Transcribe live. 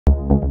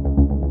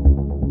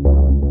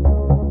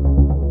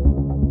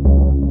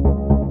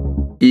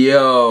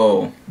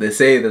Yo, they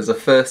say there's a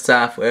first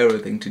time for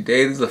everything.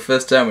 Today, this is the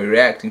first time we're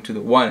reacting to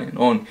the one and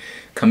only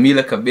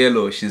Camila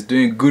Cabello. She's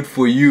doing Good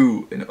For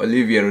You, an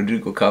Olivia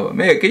Rodrigo cover.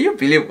 Man, can you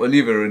believe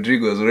Olivia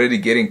Rodrigo is already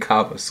getting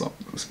cover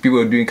songs? People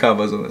are doing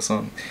covers of the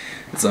song.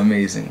 It's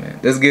amazing, man.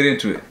 Let's get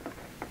into it.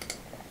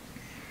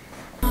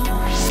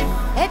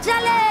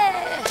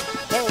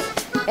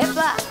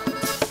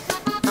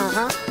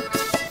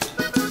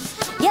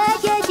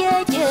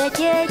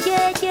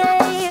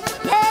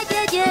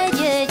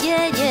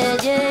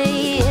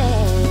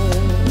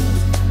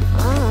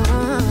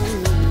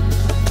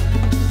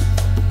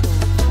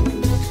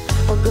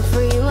 Good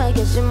for you, I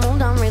guess you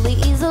moved on really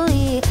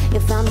easily. You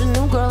found a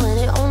new girl and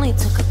it only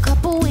took a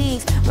couple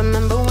weeks.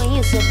 Remember when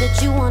you said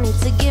that you wanted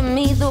to give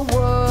me the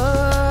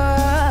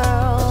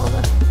world?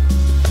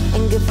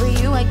 And good for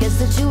you, I guess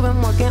that you've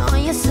been working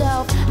on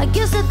yourself. I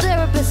guess the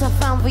therapist I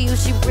found for you,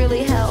 she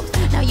really helped.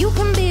 Now you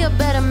can be a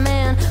better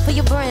man for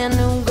your brand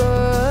new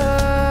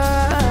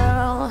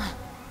girl.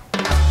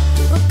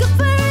 Well, good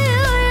for you.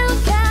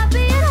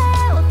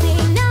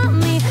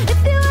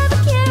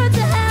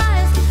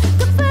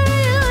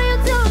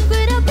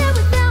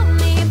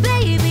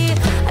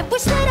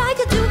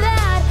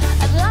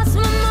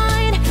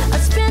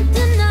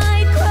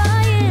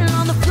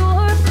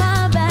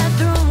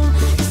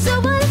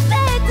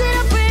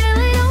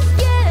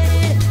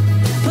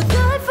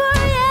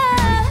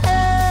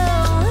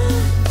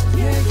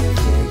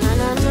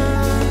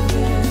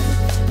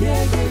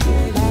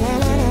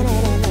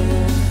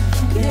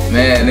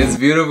 Man, it's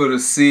beautiful to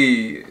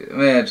see,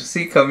 man, to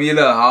see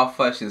Camila, how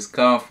far she's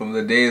come from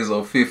the days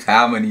of Fifth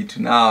Harmony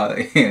to now,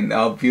 and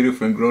how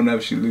beautiful and grown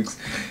up she looks.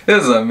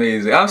 This is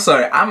amazing. I'm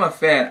sorry, I'm a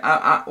fan.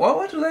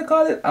 What do they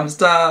call it? I'm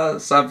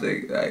star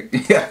something, like,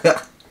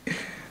 yeah.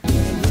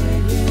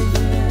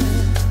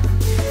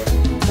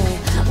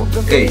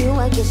 Hey.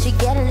 I guess you're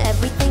getting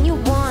everything you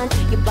want.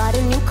 You bought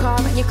a new car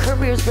and your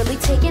career's really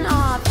taking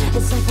off.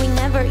 It's simply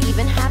never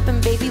even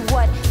happened, baby.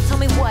 What? Tell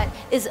me what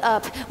is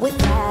up with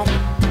that?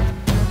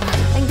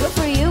 And good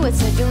for you,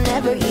 it's like you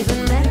never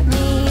even met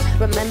me.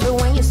 Remember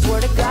when you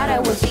swore to God I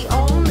was the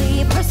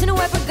only person who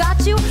ever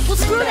got you? Well,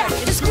 screw that,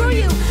 and screw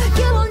you.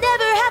 You will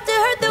never have to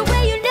hurt the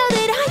way you know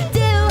that I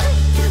do.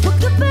 Well,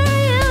 good for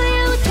you,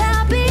 you look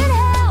happy and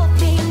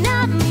healthy,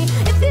 not me.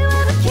 If you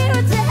ever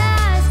cared to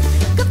ask,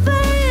 good for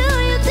you,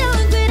 you're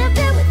doing great up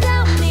there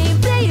without me,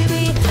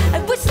 baby.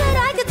 I wish that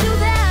I could do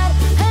that.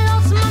 I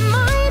lost my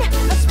mind,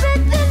 I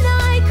spent the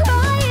night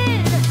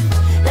crying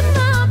in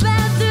my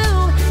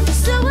bathroom. You're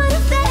so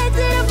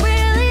unaffected.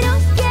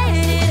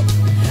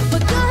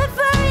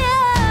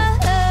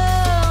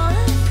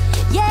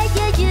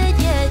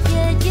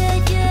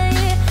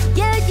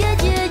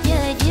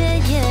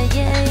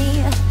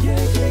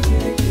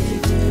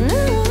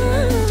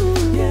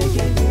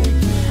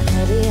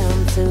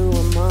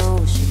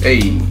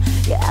 Hey.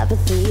 Your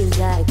apathy is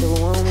like a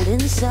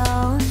wounded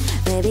soul.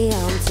 Maybe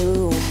I'm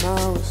too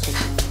emotional,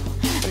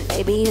 and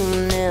maybe you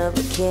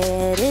never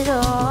cared at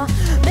all.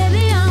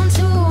 Maybe I'm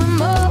too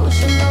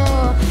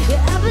emotional. Your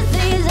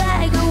apathy is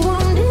like a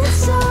wounded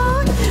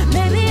soul.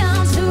 Maybe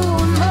I'm too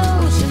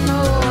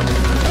emotional.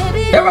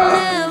 Maybe you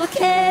never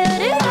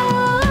cared at all.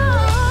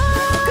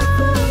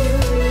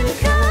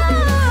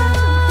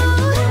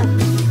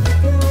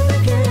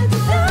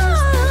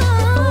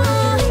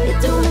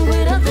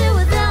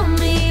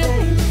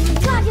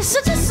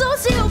 Such a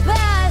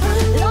sociopath,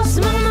 lost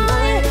my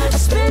mind, I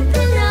spent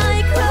the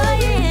night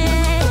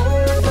crying.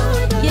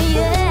 Yeah,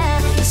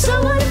 yeah, you're so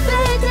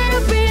unaffected, I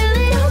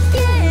really don't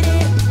get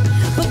it,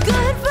 but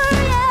good for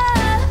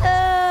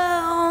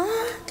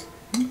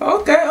you.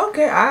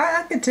 Okay,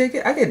 I can take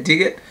it, I can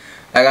dig it.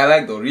 Like, I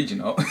like the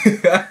original.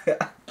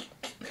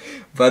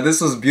 But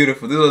this was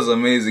beautiful, this was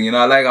amazing. You know,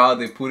 I like how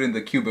they put in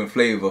the Cuban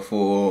flavor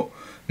for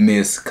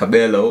Miss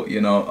Cabello. You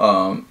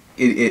know,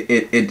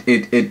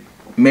 it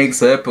makes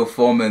her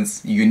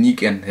performance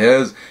unique and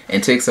hers,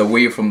 and takes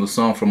away from the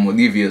song from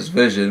Olivia's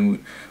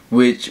version,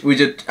 which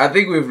I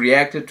think we've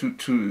reacted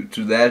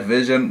to that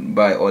version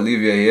by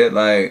Olivia here.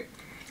 Like,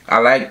 I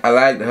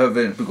liked her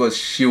version because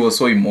she was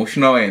so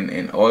emotional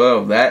and all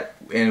of that,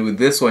 and with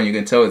this one you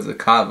can tell it's a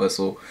cover,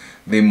 so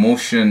the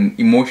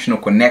emotional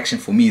connection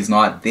for me is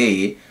not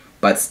there,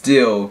 but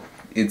still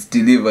it's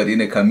delivered in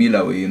a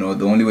Camila way, you know,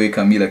 the only way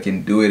Camila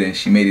can do it, and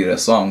she made it a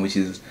song, which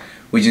is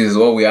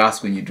what we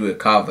ask when you do a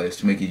cover, is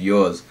to make it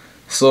yours.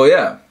 So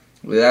yeah,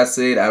 with that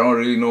said, I don't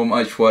really know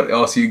much what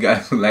else you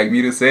guys would like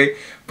me to say,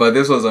 but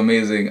this was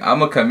amazing.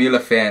 I'm a Camila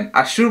fan.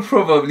 I should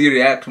probably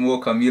react to more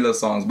Camila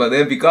songs, but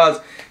then because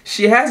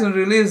she hasn't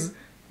released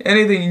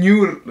anything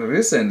new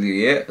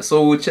recently, yeah,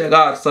 so we'll check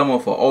out some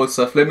of her old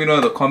stuff. Let me know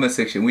in the comment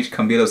section which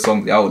Camila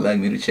songs y'all would like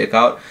me to check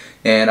out,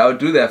 and I'll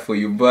do that for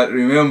you. But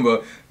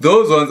remember,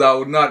 those ones I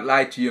would not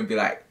lie to you and be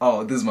like,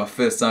 oh, this is my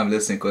first time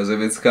listening, because if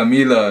it's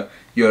Camila,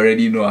 you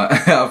already know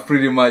I've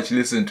pretty much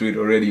listened to it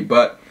already.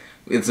 But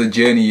it's a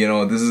journey, you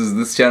know.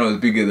 This channel is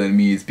bigger than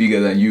me, it's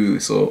bigger than you,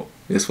 so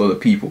it's for the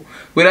people.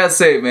 With that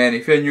said, man,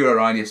 if you're new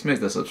around here, smash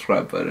the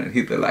subscribe button,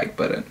 hit the like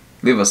button,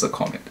 leave us a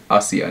comment.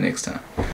 I'll see you next time.